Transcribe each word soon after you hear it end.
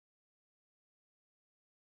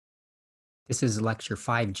This is lecture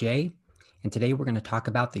 5J, and today we're going to talk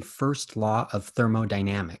about the first law of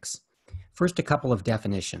thermodynamics. First, a couple of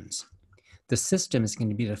definitions. The system is going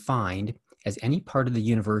to be defined as any part of the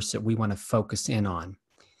universe that we want to focus in on.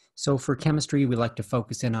 So for chemistry, we like to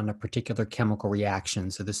focus in on a particular chemical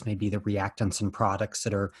reaction. So this may be the reactants and products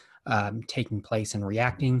that are taking place and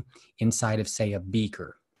reacting inside of, say, a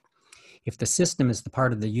beaker. If the system is the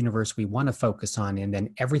part of the universe we want to focus on, and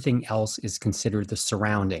then everything else is considered the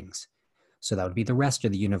surroundings. So that would be the rest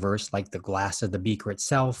of the universe, like the glass of the beaker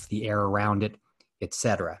itself, the air around it,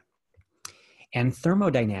 etc. And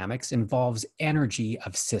thermodynamics involves energy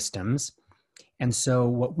of systems. And so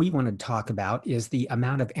what we want to talk about is the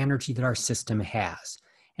amount of energy that our system has.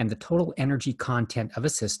 And the total energy content of a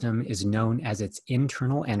system is known as its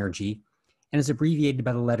internal energy and is abbreviated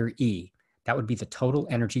by the letter E. That would be the total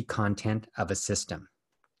energy content of a system.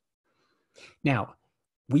 Now,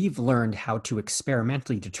 we've learned how to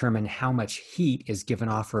experimentally determine how much heat is given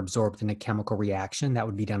off or absorbed in a chemical reaction. That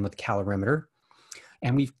would be done with calorimeter.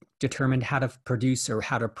 And we've determined how to produce or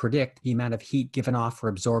how to predict the amount of heat given off or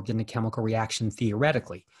absorbed in a chemical reaction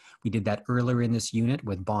theoretically. We did that earlier in this unit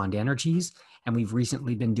with bond energies, and we've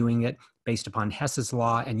recently been doing it based upon Hess's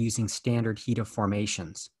law and using standard heat of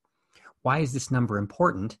formations. Why is this number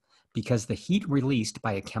important? Because the heat released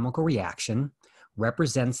by a chemical reaction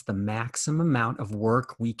represents the maximum amount of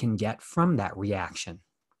work we can get from that reaction.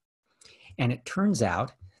 And it turns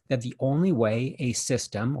out that the only way a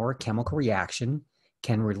system or a chemical reaction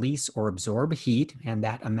can release or absorb heat, and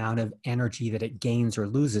that amount of energy that it gains or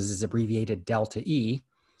loses is abbreviated delta E,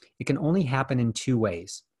 it can only happen in two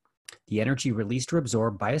ways. The energy released or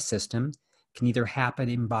absorbed by a system can either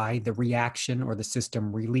happen by the reaction or the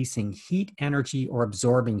system releasing heat energy or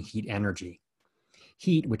absorbing heat energy.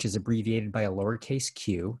 Heat, which is abbreviated by a lowercase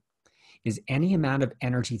q, is any amount of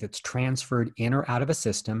energy that's transferred in or out of a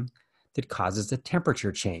system that causes a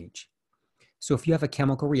temperature change. So if you have a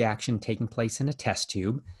chemical reaction taking place in a test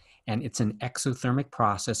tube, and it's an exothermic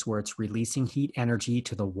process where it's releasing heat energy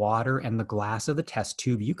to the water and the glass of the test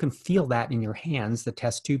tube, you can feel that in your hands. The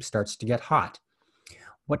test tube starts to get hot.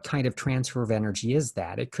 What kind of transfer of energy is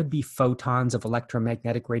that? It could be photons of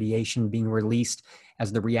electromagnetic radiation being released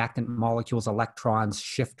as the reactant molecules' electrons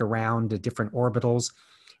shift around to different orbitals.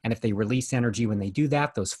 And if they release energy when they do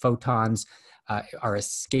that, those photons are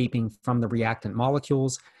escaping from the reactant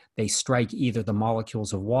molecules. They strike either the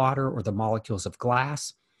molecules of water or the molecules of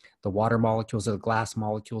glass. The water molecules or the glass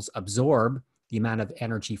molecules absorb the amount of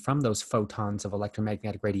energy from those photons of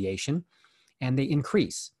electromagnetic radiation, and they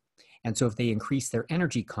increase. And so if they increase their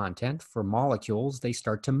energy content for molecules, they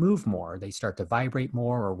start to move more, they start to vibrate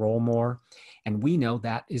more or roll more. And we know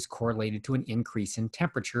that is correlated to an increase in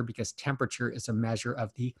temperature, because temperature is a measure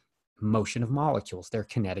of the motion of molecules, their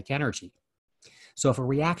kinetic energy. So if a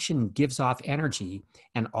reaction gives off energy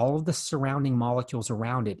and all of the surrounding molecules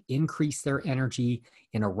around it increase their energy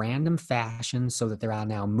in a random fashion so that they're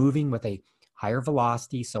now moving with a higher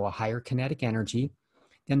velocity, so a higher kinetic energy,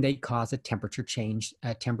 then they cause a temperature change,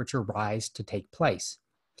 a temperature rise to take place.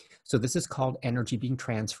 So this is called energy being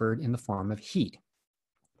transferred in the form of heat.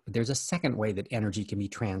 But there's a second way that energy can be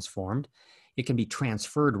transformed. It can be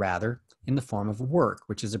transferred, rather, in the form of work,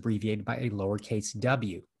 which is abbreviated by a lowercase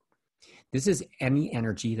w. This is any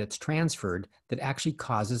energy that's transferred that actually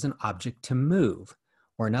causes an object to move.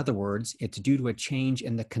 Or in other words, it's due to a change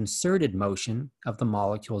in the concerted motion of the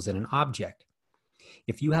molecules in an object.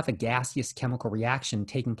 If you have a gaseous chemical reaction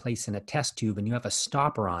taking place in a test tube and you have a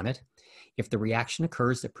stopper on it, if the reaction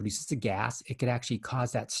occurs that produces a gas, it could actually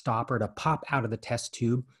cause that stopper to pop out of the test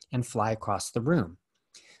tube and fly across the room.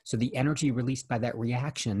 So the energy released by that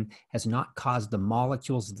reaction has not caused the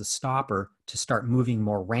molecules of the stopper to start moving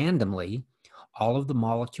more randomly. All of the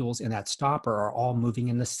molecules in that stopper are all moving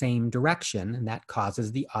in the same direction, and that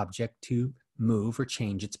causes the object to move or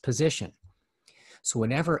change its position. So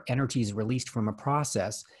whenever energy is released from a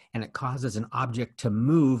process and it causes an object to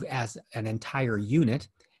move as an entire unit,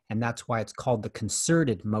 and that's why it's called the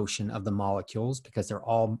concerted motion of the molecules, because they're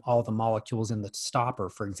all the molecules in the stopper,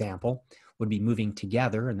 for example, would be moving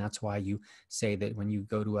together. And that's why you say that when you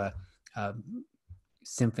go to a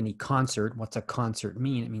symphony concert, what's a concert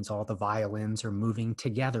mean? It means all the violins are moving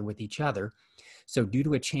together with each other. So due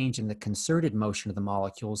to a change in the concerted motion of the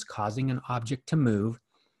molecules causing an object to move,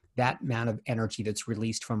 that amount of energy that's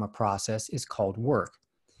released from a process is called work.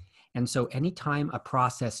 And so anytime a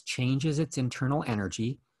process changes its internal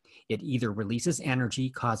energy, it either releases energy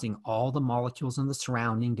causing all the molecules in the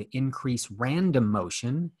surrounding to increase random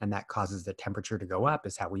motion, and that causes the temperature to go up,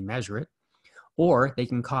 is how we measure it, or they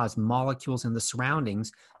can cause molecules in the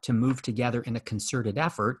surroundings to move together in a concerted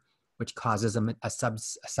effort, which causes a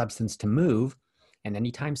substance to move. And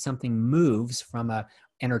anytime something moves from an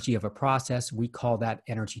energy of a process, we call that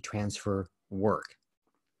energy transfer work.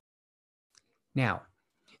 Now,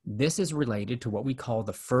 this is related to what we call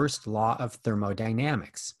the first law of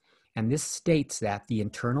thermodynamics. And this states that the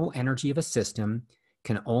internal energy of a system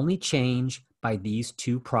can only change by these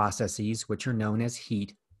two processes, which are known as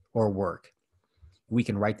heat or work. We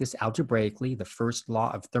can write this algebraically. The first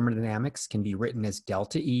law of thermodynamics can be written as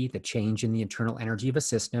delta E, the change in the internal energy of a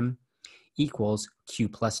system, equals Q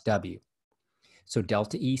plus W. So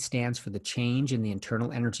delta E stands for the change in the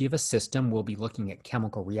internal energy of a system. We'll be looking at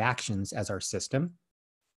chemical reactions as our system.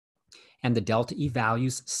 And the delta E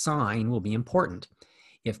value's sign will be important.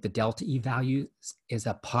 If the delta E value is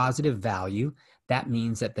a positive value, that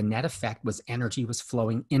means that the net effect was energy was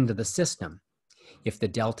flowing into the system. If the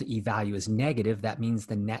delta E value is negative, that means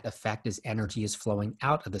the net effect is energy is flowing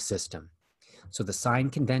out of the system. So the sign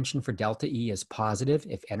convention for delta E is positive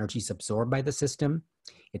if energy is absorbed by the system.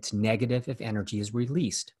 It's negative if energy is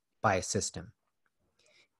released by a system.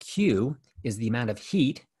 Q is the amount of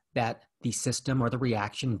heat that the system or the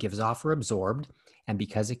reaction gives off or absorbed. And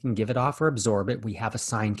because it can give it off or absorb it, we have a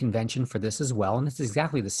sign convention for this as well. And it's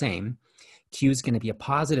exactly the same. Q is going to be a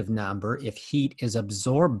positive number if heat is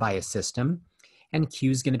absorbed by a system. And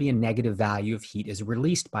Q is going to be a negative value if heat is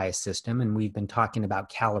released by a system. And we've been talking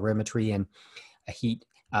about calorimetry and heat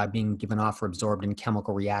being given off or absorbed in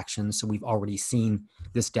chemical reactions. So we've already seen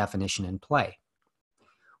this definition in play.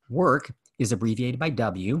 Work is abbreviated by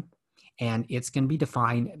W, and it's going to be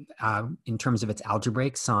defined in terms of its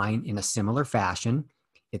algebraic sign in a similar fashion.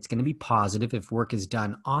 It's going to be positive if work is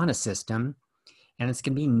done on a system, and it's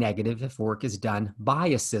going to be negative if work is done by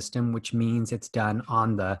a system, which means it's done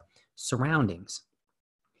on the surroundings.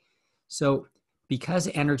 So because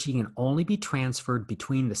energy can only be transferred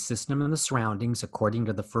between the system and the surroundings according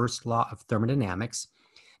to the first law of thermodynamics,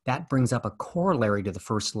 that brings up a corollary to the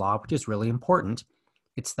first law, which is really important.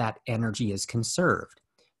 It's that energy is conserved.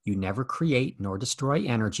 You never create nor destroy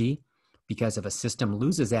energy, because if a system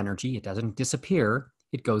loses energy, it doesn't disappear,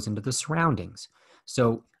 it goes into the surroundings.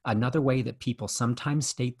 So another way that people sometimes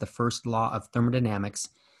state the first law of thermodynamics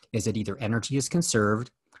is that either energy is conserved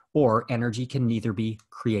or energy can neither be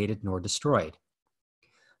created nor destroyed.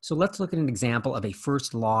 So let's look at an example of a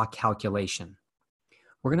first law calculation.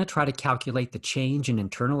 We're going to try to calculate the change in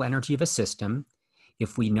internal energy of a system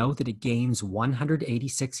if we know that it gains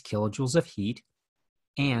 186 kilojoules of heat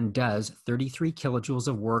and does 33 kilojoules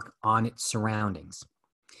of work on its surroundings.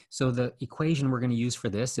 So the equation we're going to use for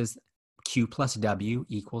this is Q plus W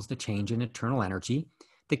equals the change in internal energy.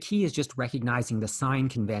 The key is just recognizing the sign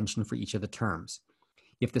convention for each of the terms.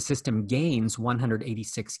 If the system gains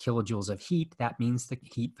 186 kilojoules of heat, that means the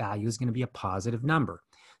heat value is going to be a positive number.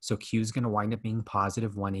 So Q is going to wind up being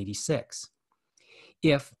positive 186.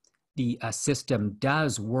 If the system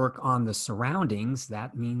does work on the surroundings,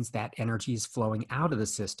 that means that energy is flowing out of the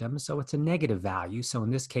system, so it's a negative value. So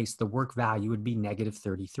in this case, the work value would be negative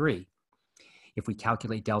 33. If we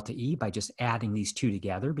calculate delta E by just adding these two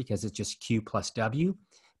together, because it's just Q plus W,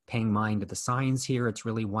 paying mind to the signs here, it's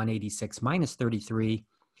really 186 minus 33,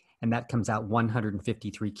 and that comes out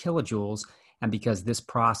 153 kilojoules. And because this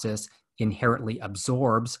process inherently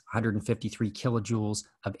absorbs 153 kilojoules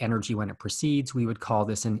of energy when it proceeds, we would call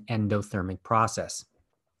this an endothermic process.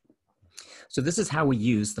 So this is how we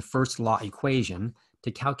use the first law equation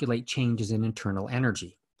to calculate changes in internal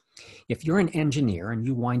energy. If you're an engineer and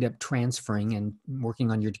you wind up transferring and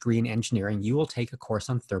working on your degree in engineering, you will take a course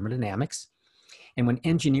on thermodynamics. And when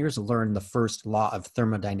engineers learn the first law of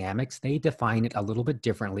thermodynamics, they define it a little bit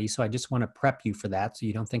differently. So I just want to prep you for that so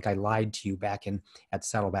you don't think I lied to you back at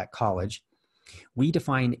Saddleback College. We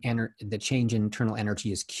define the change in internal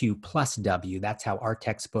energy as Q plus W. That's how our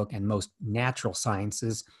textbook and most natural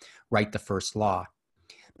sciences write the first law.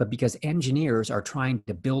 But because engineers are trying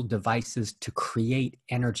to build devices to create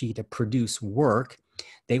energy to produce work,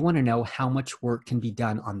 they want to know how much work can be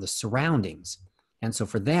done on the surroundings. And so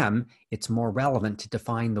for them, it's more relevant to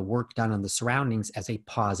define the work done on the surroundings as a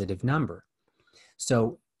positive number.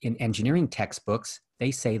 So in engineering textbooks,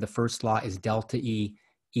 they say the first law is delta E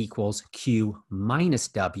equals Q minus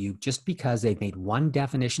W, just because they've made one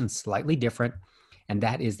definition slightly different, and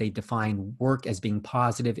that is they define work as being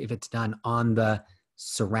positive if it's done on the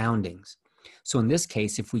surroundings. So in this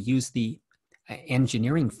case, if we use the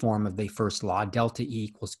engineering form of the first law, delta E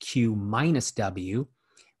equals Q minus W,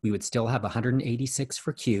 we would still have 186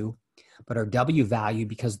 for Q, but our W value,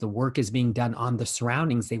 because the work is being done on the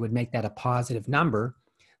surroundings, they would make that a positive number.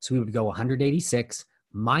 So we would go 186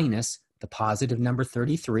 minus the positive number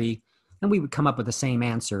 33, and we would come up with the same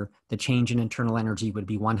answer. The change in internal energy would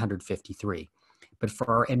be 153. But for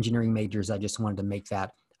our engineering majors, I just wanted to make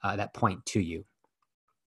that, that point to you.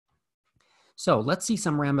 So let's see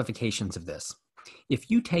some ramifications of this.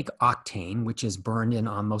 If you take octane, which is burned in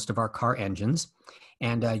on most of our car engines,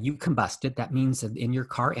 and you combust it, that means that in your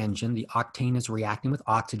car engine, the octane is reacting with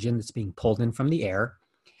oxygen that's being pulled in from the air,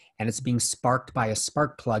 and it's being sparked by a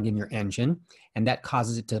spark plug in your engine, and that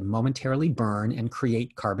causes it to momentarily burn and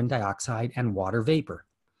create carbon dioxide and water vapor.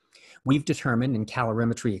 We've determined in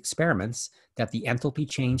calorimetry experiments that the enthalpy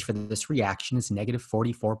change for this reaction is negative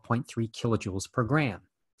 44.3 kilojoules per gram.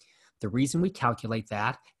 The reason we calculate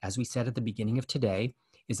that, as we said at the beginning of today,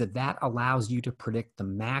 is that that allows you to predict the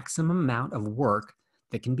maximum amount of work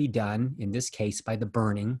that can be done, in this case, by the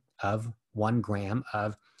burning of 1 gram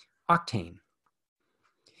of octane.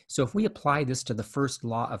 So if we apply this to the first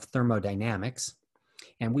law of thermodynamics,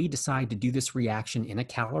 and we decide to do this reaction in a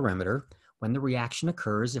calorimeter, when the reaction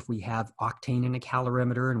occurs, if we have octane in a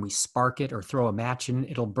calorimeter and we spark it or throw a match in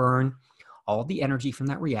it, it'll burn. All the energy from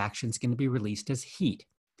that reaction is going to be released as heat.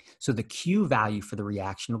 So the Q value for the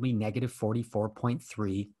reaction will be negative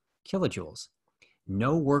 44.3 kilojoules.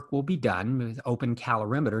 No work will be done with open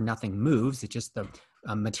calorimeter. Nothing moves. It's just the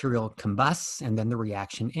material combusts and then the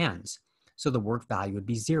reaction ends. So the work value would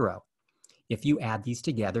be 0. If you add these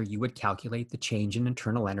together, you would calculate the change in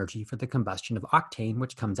internal energy for the combustion of octane,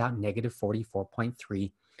 which comes out negative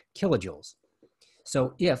 44.3 kilojoules.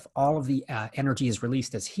 So if all of the energy is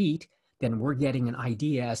released as heat, then we're getting an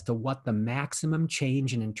idea as to what the maximum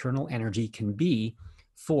change in internal energy can be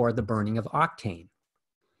for the burning of octane.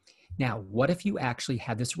 Now, what if you actually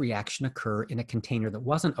had this reaction occur in a container that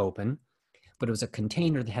wasn't open, but it was a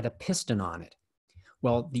container that had a piston on it?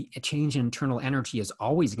 Well, the change in internal energy is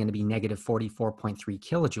always going to be negative 44.3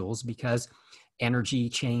 kilojoules because energy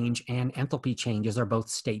change and enthalpy changes are both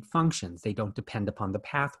state functions. They don't depend upon the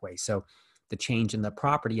pathway. So the change in the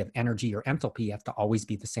property of energy or enthalpy have to always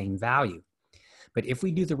be the same value. But if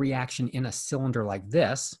we do the reaction in a cylinder like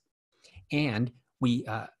this, and we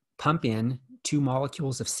pump in 2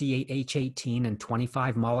 molecules of C8H18 and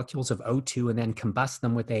 25 molecules of O2 and then combust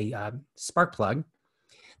them with a spark plug,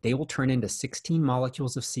 they will turn into 16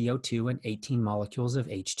 molecules of CO2 and 18 molecules of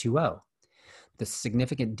H2O. The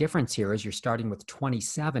significant difference here is you're starting with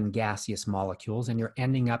 27 gaseous molecules and you're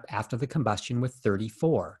ending up after the combustion with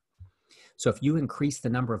 34. So if you increase the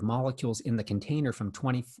number of molecules in the container from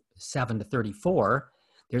 27 to 34,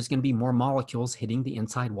 there's going to be more molecules hitting the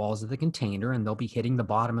inside walls of the container, and they'll be hitting the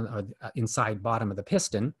bottom of inside bottom of the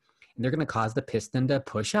piston, and they're going to cause the piston to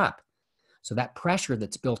push up. So that pressure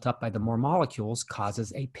that's built up by the more molecules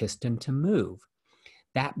causes a piston to move.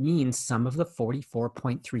 That means some of the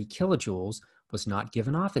 44.3 kilojoules was not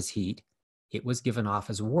given off as heat. It was given off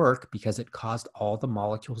as work because it caused all the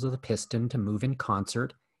molecules of the piston to move in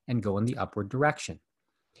concert and go in the upward direction.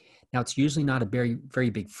 Now, it's usually not a very, very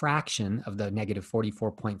big fraction of the negative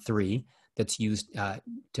 44.3 that's used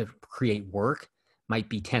to create work. Might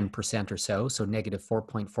be 10% or so, so negative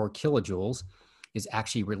 4.4 kilojoules is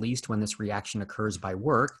actually released when this reaction occurs by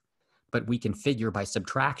work, but we can figure by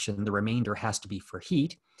subtraction the remainder has to be for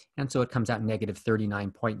heat, and so it comes out negative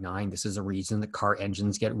 39.9. This is a reason that car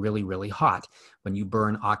engines get really, really hot. When you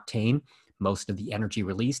burn octane, most of the energy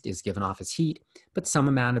released is given off as heat, but some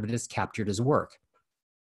amount of it is captured as work.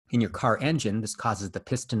 In your car engine, this causes the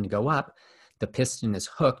piston to go up. The piston is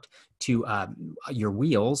hooked to your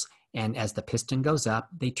wheels, and as the piston goes up,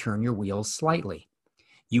 they turn your wheels slightly.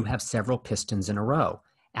 You have several pistons in a row.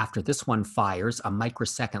 After this one fires, a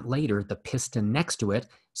microsecond later, the piston next to it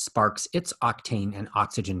sparks its octane and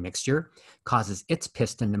oxygen mixture, causes its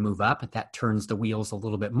piston to move up. That turns the wheels a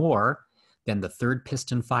little bit more. Then the third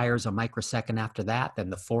piston fires a microsecond after that, then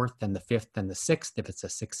the fourth, then the fifth, then the sixth, if it's a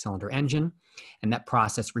 6-cylinder engine. And that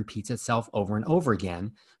process repeats itself over and over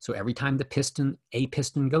again. So every time a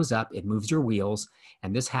piston goes up, it moves your wheels.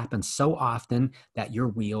 And this happens so often that your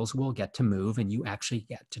wheels will get to move and you actually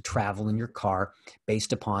get to travel in your car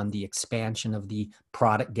based upon the expansion of the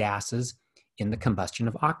product gases in the combustion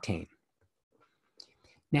of octane.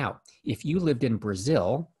 Now, if you lived in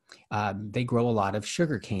Brazil, they grow a lot of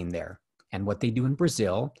sugarcane there. And what they do in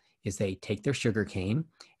Brazil is they take their sugarcane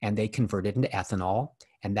and they convert it into ethanol,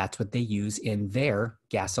 and that's what they use in their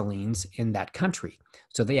gasolines in that country.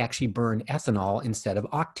 So they actually burn ethanol instead of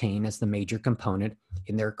octane as the major component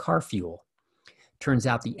in their car fuel. Turns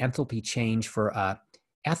out the enthalpy change for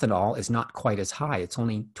ethanol is not quite as high. It's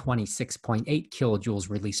only 26.8 kilojoules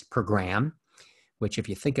released per gram, which if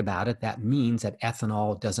you think about it, that means that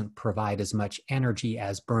ethanol doesn't provide as much energy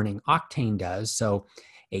as burning octane does. So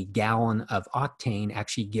a gallon of octane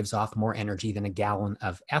actually gives off more energy than a gallon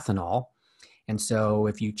of ethanol. And so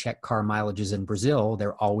if you check car mileages in Brazil,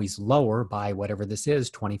 they're always lower by whatever this is,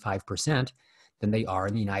 25%, than they are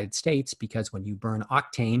in the United States, because when you burn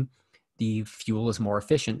octane, the fuel is more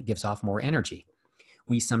efficient, gives off more energy.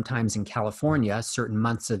 We sometimes in California, certain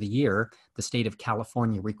months of the year, the state of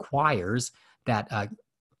California requires that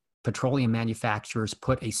petroleum manufacturers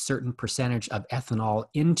put a certain percentage of ethanol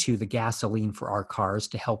into the gasoline for our cars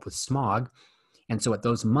to help with smog. And so at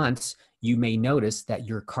those months, you may notice that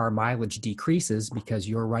your car mileage decreases because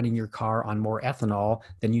you're running your car on more ethanol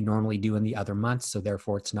than you normally do in the other months. So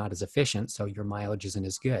therefore, it's not as efficient. So your mileage isn't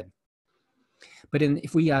as good. But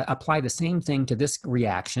if we apply the same thing to this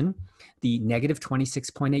reaction, the negative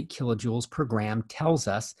 26.8 kilojoules per gram tells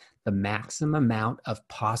us the maximum amount of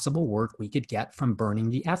possible work we could get from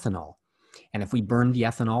burning the ethanol. And if we burn the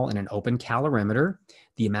ethanol in an open calorimeter,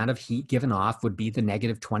 the amount of heat given off would be the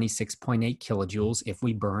negative 26.8 kilojoules if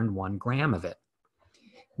we burned 1 gram of it.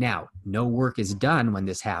 Now, no work is done when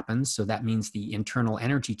this happens, so that means the internal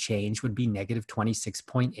energy change would be negative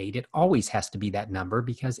 26.8. It always has to be that number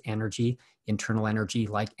because energy, internal energy,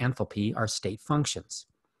 like enthalpy, are state functions.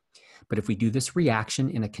 But if we do this reaction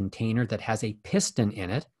in a container that has a piston in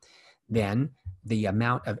it, then the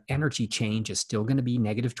amount of energy change is still going to be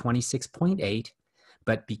negative 26.8,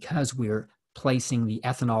 but because we're placing the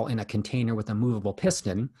ethanol in a container with a movable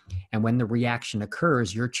piston, and when the reaction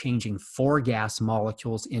occurs, you're changing 4 gas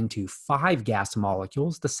molecules into 5 gas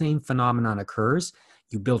molecules, the same phenomenon occurs.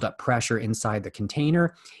 You build up pressure inside the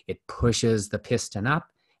container, it pushes the piston up,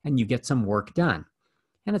 and you get some work done.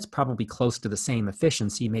 And it's probably close to the same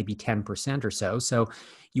efficiency, maybe 10% or so. So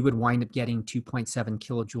you would wind up getting 2.7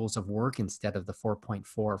 kilojoules of work instead of the 4.4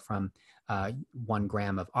 from 1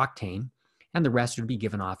 gram of octane, and the rest would be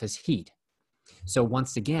given off as heat. So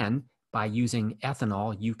once again, by using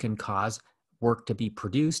ethanol, you can cause work to be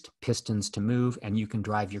produced, pistons to move, and you can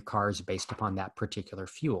drive your cars based upon that particular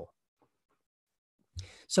fuel.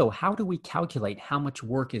 So how do we calculate how much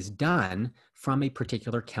work is done from a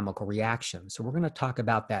particular chemical reaction? So we're going to talk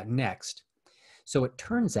about that next. So it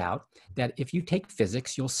turns out that if you take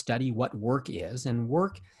physics, you'll study what work is, and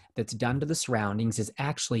work that's done to the surroundings is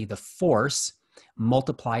actually the force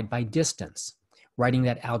multiplied by distance. Writing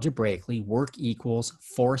that algebraically, work equals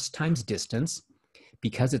force times distance.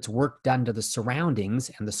 Because it's work done to the surroundings,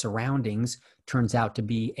 and the surroundings turns out to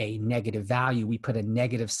be a negative value, we put a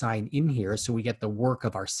negative sign in here so we get the work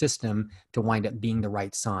of our system to wind up being the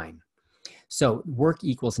right sign. So work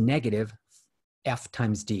equals negative F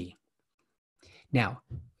times D. Now,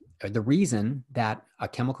 the reason that a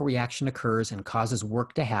chemical reaction occurs and causes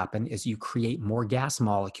work to happen is you create more gas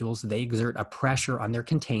molecules, they exert a pressure on their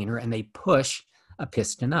container, and they push a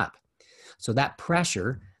piston up. So that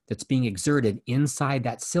pressure that's being exerted inside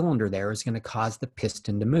that cylinder there is going to cause the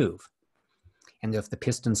piston to move. And if the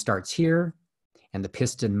piston starts here and the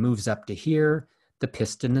piston moves up to here, the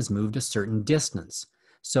piston has moved a certain distance.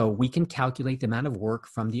 So we can calculate the amount of work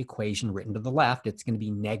from the equation written to the left. It's going to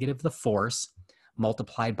be negative the force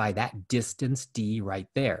multiplied by that distance d right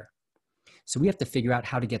there. So we have to figure out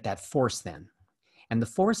how to get that force then. And the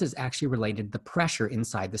force is actually related to the pressure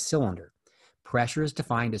inside the cylinder. Pressure is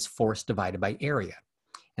defined as force divided by area.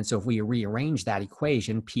 And so if we rearrange that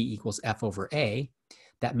equation, P equals F over A,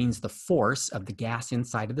 that means the force of the gas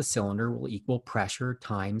inside of the cylinder will equal pressure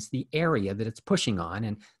times the area that it's pushing on.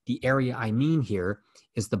 And the area I mean here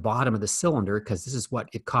is the bottom of the cylinder, because this is what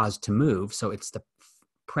it caused to move. So it's the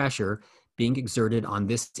pressure being exerted on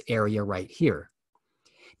this area right here.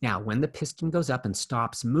 Now, when the piston goes up and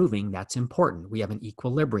stops moving, that's important. We have an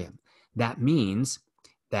equilibrium. That means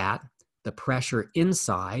that the pressure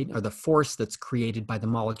inside, or the force that's created by the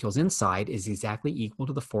molecules inside, is exactly equal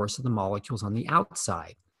to the force of the molecules on the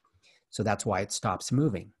outside. So that's why it stops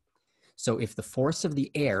moving. So if the force of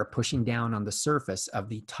the air pushing down on the surface of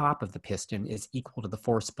the top of the piston is equal to the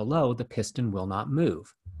force below, the piston will not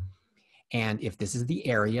move. And if this is the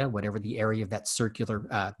area, whatever the area of that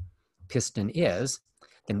circular piston is,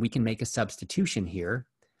 then we can make a substitution here.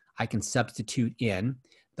 I can substitute in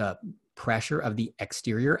the pressure of the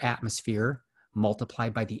exterior atmosphere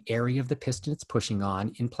multiplied by the area of the piston it's pushing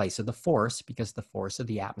on in place of the force, because the force of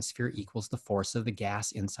the atmosphere equals the force of the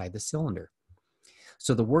gas inside the cylinder.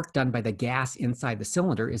 So the work done by the gas inside the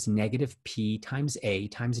cylinder is negative P times A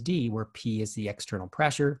times D, where P is the external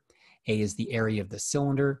pressure, A is the area of the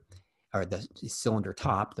cylinder, or the cylinder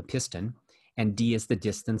top, the piston, and D is the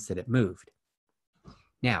distance that it moved.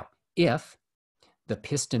 Now, if the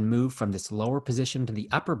piston moved from this lower position to the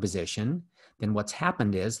upper position, then what's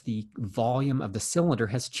happened is the volume of the cylinder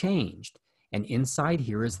has changed. And inside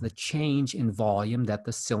here is the change in volume that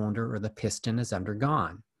the cylinder or the piston has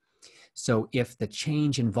undergone. So if the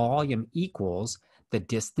change in volume equals the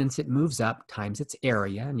distance it moves up times its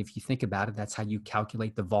area, and if you think about it, that's how you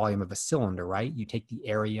calculate the volume of a cylinder, right? You take the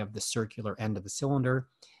area of the circular end of the cylinder,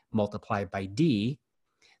 multiply it by D,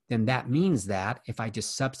 then that means that if I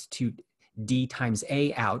just substitute D times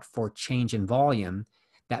A out for change in volume,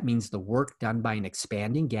 that means the work done by an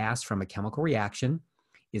expanding gas from a chemical reaction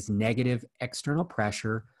is negative external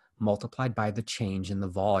pressure multiplied by the change in the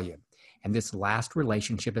volume. And this last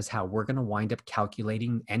relationship is how we're going to wind up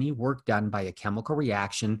calculating any work done by a chemical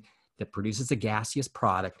reaction that produces a gaseous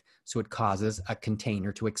product, so it causes a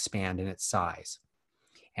container to expand in its size.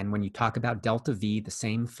 And when you talk about delta V, the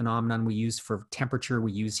same phenomenon we use for temperature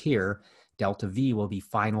we use here, delta V will be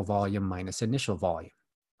final volume minus initial volume.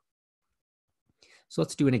 So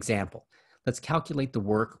let's do an example. Let's calculate the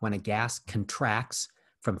work when a gas contracts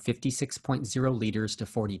from 56.0 liters to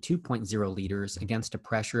 42.0 liters against a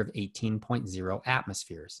pressure of 18.0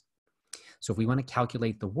 atmospheres. So if we want to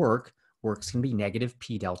calculate the work's going to be negative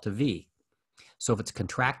P delta V. So if it's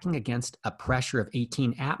contracting against a pressure of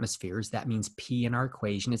 18 atmospheres, that means P in our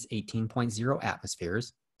equation is 18.0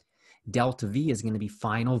 atmospheres. Delta V is going to be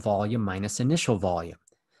final volume minus initial volume.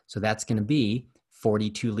 So that's going to be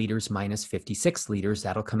 42 liters minus 56 liters.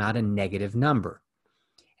 That'll come out a negative number.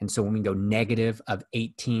 And so when we go negative of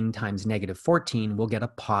 18 times negative 14, we'll get a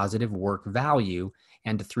positive work value.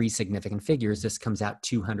 And to three significant figures, this comes out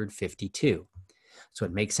 252. So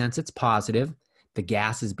it makes sense it's positive. The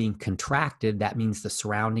gas is being contracted. That means the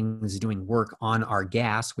surroundings is doing work on our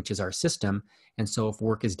gas, which is our system. And so if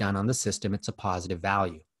work is done on the system, it's a positive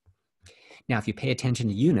value. Now, if you pay attention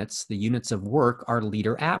to units, the units of work are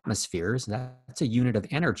liter atmospheres. That's a unit of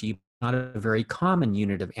energy, not a very common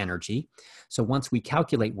unit of energy. So once we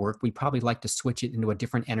calculate work, we probably like to switch it into a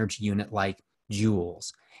different energy unit like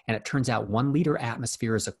joules. And it turns out 1 liter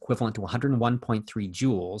atmosphere is equivalent to 101.3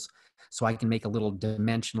 joules. So I can make a little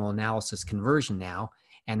dimensional analysis conversion now,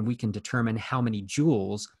 and we can determine how many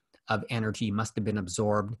joules of energy must have been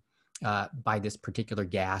absorbed by this particular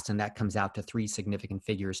gas, and that comes out to three significant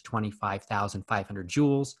figures, 25,500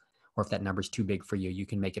 joules, or if that number is too big for you, you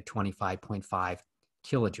can make it 25.5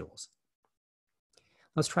 kilojoules.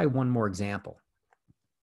 Let's try one more example.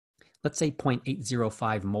 Let's say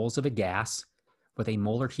 0.805 moles of a gas with a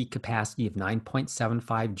molar heat capacity of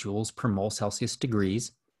 9.75 joules per mole Celsius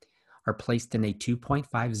degrees are placed in a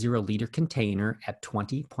 2.50 liter container at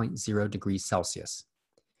 20.0 degrees Celsius.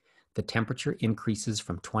 The temperature increases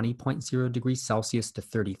from 20.0 degrees Celsius to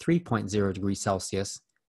 33.0 degrees Celsius,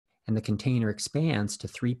 and the container expands to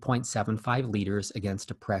 3.75 liters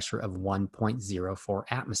against a pressure of 1.04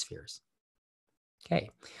 atmospheres. Okay,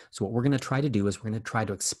 so what we're going to try to do is we're going to try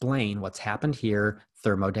to explain what's happened here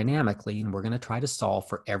thermodynamically, and we're going to try to solve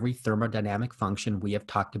for every thermodynamic function we have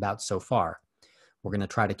talked about so far. We're going to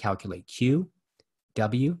try to calculate Q,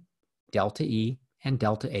 W, delta E, and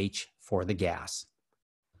delta H for the gas.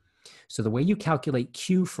 So the way you calculate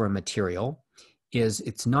Q for a material is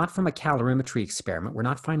it's not from a calorimetry experiment. We're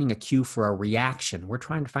not finding a Q for a reaction. We're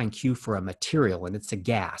trying to find Q for a material, and it's a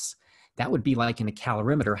gas. That would be like in a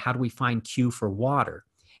calorimeter, how do we find Q for water?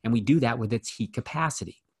 And we do that with its heat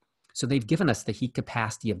capacity. So they've given us the heat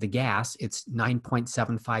capacity of the gas. It's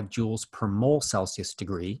 9.75 joules per mole Celsius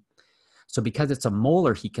degree. So because it's a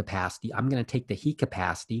molar heat capacity, I'm going to take the heat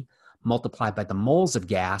capacity, multiply by the moles of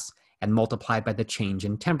gas, and multiply by the change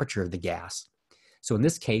in temperature of the gas. So in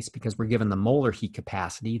this case, because we're given the molar heat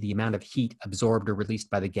capacity, the amount of heat absorbed or released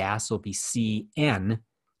by the gas will be Cn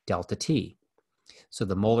delta T. So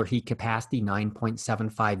the molar heat capacity,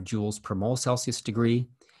 9.75 joules per mole Celsius degree.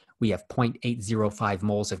 We have 0.805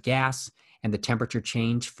 moles of gas, and the temperature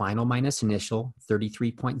change, final minus initial,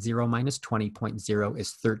 33.0 minus 20.0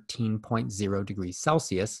 is 13.0 degrees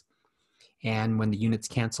Celsius. And when the units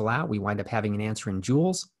cancel out, we wind up having an answer in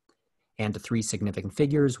joules, and to three significant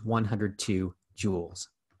figures, 102 joules.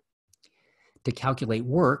 To calculate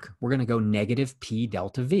work, we're going to go negative P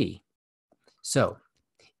delta V. So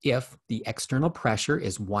if the external pressure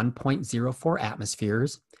is 1.04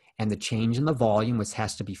 atmospheres and the change in the volume, which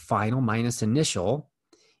has to be final minus initial,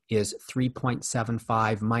 is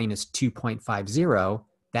 3.75 minus 2.50,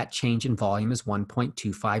 that change in volume is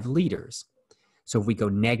 1.25 liters. So if we go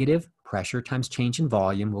negative pressure times change in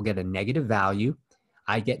volume, we'll get a negative value.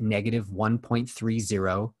 I get negative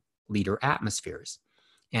 1.30 liter atmospheres.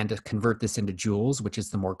 And to convert this into joules, which is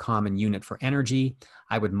the more common unit for energy,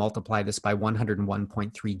 I would multiply this by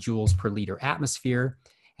 101.3 joules per liter atmosphere.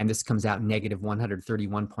 And this comes out negative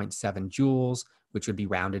 131.7 joules, which would be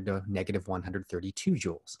rounded to negative 132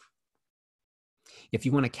 joules. If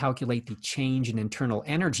you want to calculate the change in internal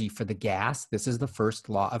energy for the gas, this is the first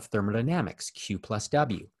law of thermodynamics, Q plus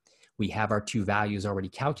W. We have our two values already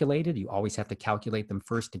calculated. You always have to calculate them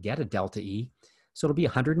first to get a delta E. So it'll be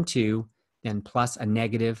 102, then plus a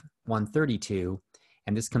negative 132.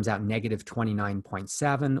 And this comes out negative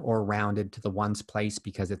 29.7, or rounded to the ones place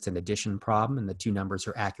because it's an addition problem and the two numbers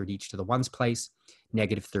are accurate each to the ones place,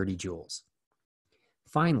 negative 30 joules.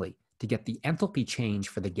 Finally, to get the enthalpy change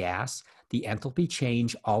for the gas, the enthalpy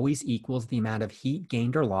change always equals the amount of heat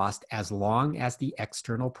gained or lost as long as the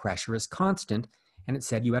external pressure is constant. And it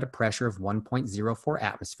said you had a pressure of 1.04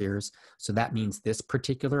 atmospheres. So that means this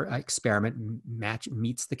particular experiment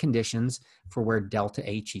meets the conditions for where delta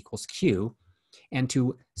H equals Q. And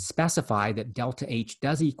to specify that delta H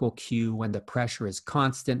does equal Q when the pressure is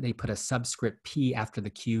constant, they put a subscript P after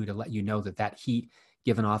the Q to let you know that that heat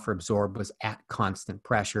given off or absorbed was at constant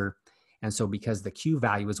pressure. And so because the Q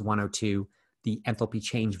value is 102, the enthalpy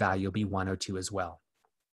change value will be 102 as well.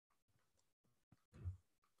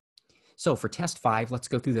 So for test 5, let's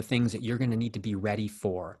go through the things that you're going to need to be ready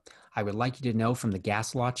for. I would like you to know from the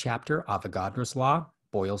gas law chapter, Avogadro's law,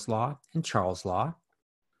 Boyle's law, and Charles' law.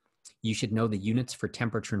 You should know the units for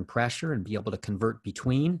temperature and pressure and be able to convert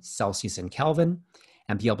between Celsius and Kelvin,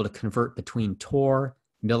 and be able to convert between torr,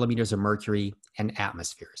 millimeters of mercury, and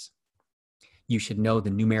atmospheres. You should know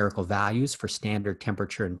the numerical values for standard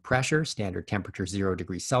temperature and pressure, standard temperature 0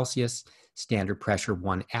 degrees Celsius, standard pressure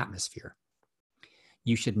 1 atmosphere.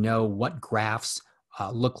 You should know what graphs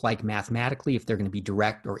look like mathematically, if they're going to be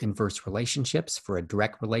direct or inverse relationships. For a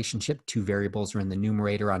direct relationship, two variables are in the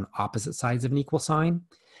numerator on opposite sides of an equal sign.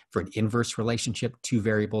 For an inverse relationship, two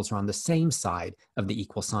variables are on the same side of the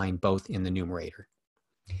equal sign, both in the numerator.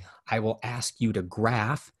 I will ask you to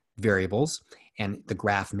graph variables, and the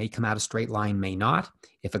graph may come out a straight line, may not.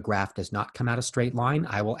 If a graph does not come out a straight line,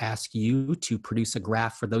 I will ask you to produce a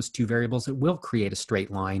graph for those two variables that will create a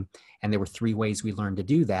straight line. And there were 3 ways we learned to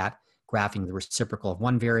do that: graphing the reciprocal of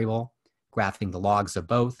one variable, graphing the logs of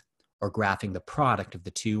both, or graphing the product of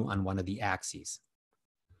the two on one of the axes.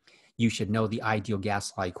 You should know the ideal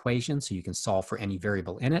gas law equation so you can solve for any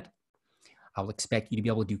variable in it. I'll expect you to be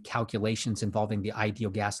able to do calculations involving the ideal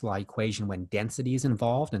gas law equation when density is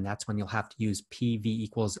involved, and that's when you'll have to use PV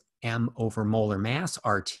equals M over molar mass,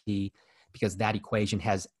 RT, because that equation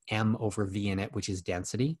has M over V in it, which is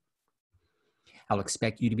density. I'll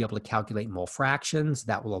expect you to be able to calculate mole fractions.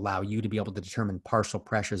 That will allow you to be able to determine partial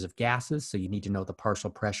pressures of gases, so you need to know the partial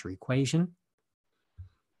pressure equation.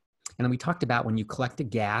 And then we talked about when you collect a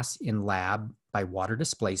gas in lab by water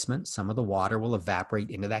displacement, some of the water will evaporate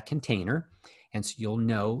into that container. And so you'll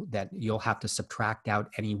know that you'll have to subtract out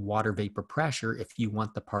any water vapor pressure if you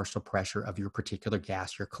want the partial pressure of your particular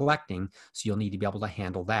gas you're collecting. So you'll need to be able to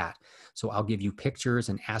handle that. So I'll give you pictures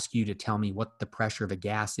and ask you to tell me what the pressure of a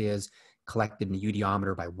gas is collected in the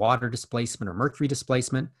eudiometer by water displacement or mercury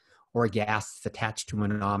displacement, or a gas that's attached to a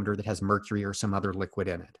manometer that has mercury or some other liquid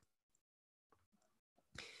in it.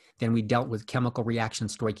 Then we dealt with chemical reaction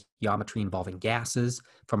stoichiometry involving gases.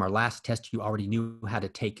 From our last test, you already knew how to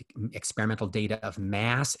take experimental data of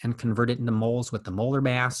mass and convert it into moles with the molar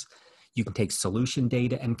mass. You can take solution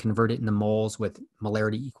data and convert it into moles with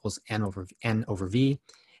molarity equals N over V.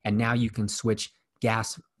 And now you can switch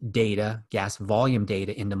gas data, gas volume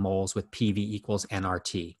data, into moles with PV equals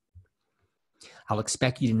nRT. I'll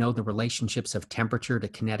expect you to know the relationships of temperature to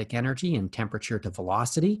kinetic energy and temperature to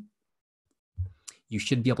velocity. You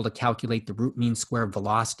should be able to calculate the root mean square of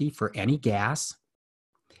velocity for any gas.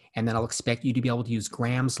 And then I'll expect you to be able to use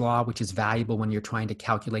Graham's law, which is valuable when you're trying to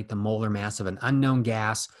calculate the molar mass of an unknown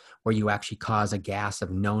gas, where you actually cause a gas of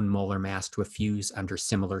known molar mass to effuse under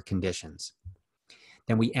similar conditions.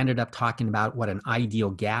 Then we ended up talking about what an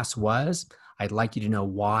ideal gas was. I'd like you to know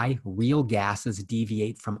why real gases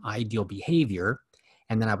deviate from ideal behavior.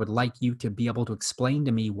 And then I would like you to be able to explain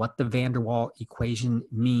to me what the van der Waals equation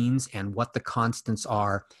means and what the constants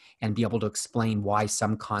are, and be able to explain why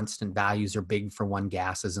some constant values are big for one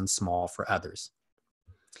gases and small for others.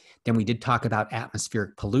 Then we did talk about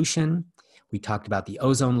atmospheric pollution. We talked about the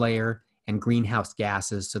ozone layer and greenhouse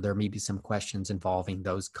gases, so there may be some questions involving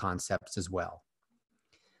those concepts as well.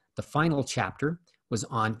 The final chapter was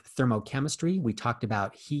on thermochemistry. We talked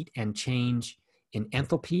about heat and change in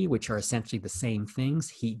enthalpy, which are essentially the same things: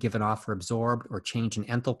 heat given off or absorbed, or change in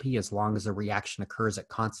enthalpy, as long as the reaction occurs at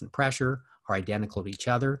constant pressure, are identical to each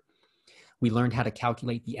other. We learned how to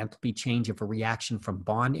calculate the enthalpy change of a reaction from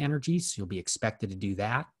bond energies, so you'll be expected to do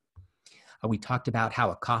that. We talked about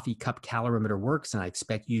how a coffee cup calorimeter works, and I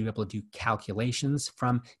expect you to be able to do calculations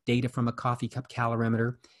from data from a coffee cup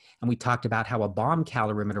calorimeter. And we talked about how a bomb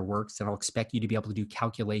calorimeter works, and I'll expect you to be able to do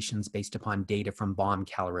calculations based upon data from bomb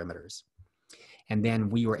calorimeters. And then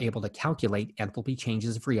we were able to calculate enthalpy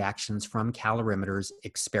changes of reactions from calorimeters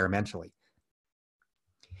experimentally.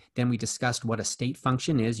 Then we discussed what a state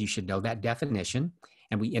function is. You should know that definition.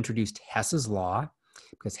 And we introduced Hess's law,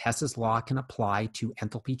 because Hess's law can apply to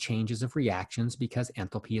enthalpy changes of reactions because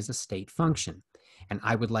enthalpy is a state function. And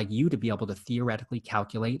I would like you to be able to theoretically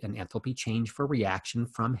calculate an enthalpy change for reaction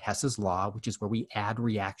from Hess's law, which is where we add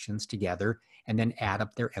reactions together and then add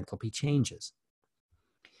up their enthalpy changes.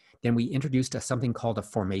 Then we introduced something called a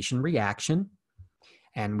formation reaction.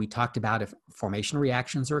 And we talked about if formation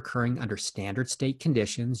reactions are occurring under standard state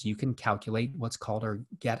conditions, you can calculate what's called or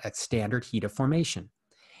get a standard heat of formation.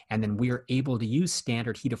 And then we are able to use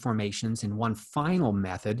standard heat of formations in one final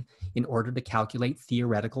method in order to calculate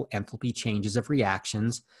theoretical enthalpy changes of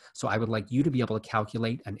reactions. So I would like you to be able to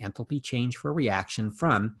calculate an enthalpy change for a reaction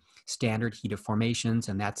from standard heat of formations,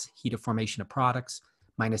 and that's heat of formation of products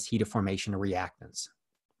minus heat of formation of reactants.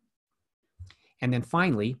 And then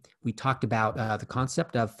finally, we talked about the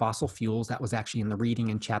concept of fossil fuels. That was actually in the reading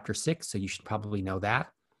in chapter 6, so you should probably know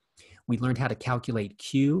that. We learned how to calculate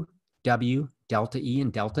Q, W, delta E,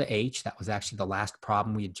 and delta H. That was actually the last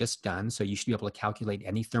problem we had just done, so you should be able to calculate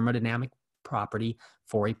any thermodynamic property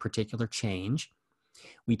for a particular change.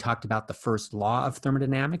 We talked about the first law of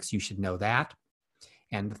thermodynamics. You should know that.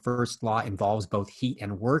 And the first law involves both heat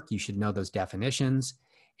and work. You should know those definitions.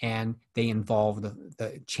 And they involve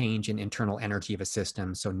the change in internal energy of a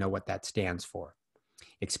system, so know what that stands for.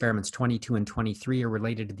 Experiments 22 and 23 are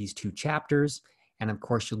related to these two chapters, and of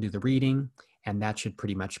course you'll do the reading, and that should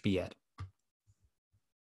pretty much be it.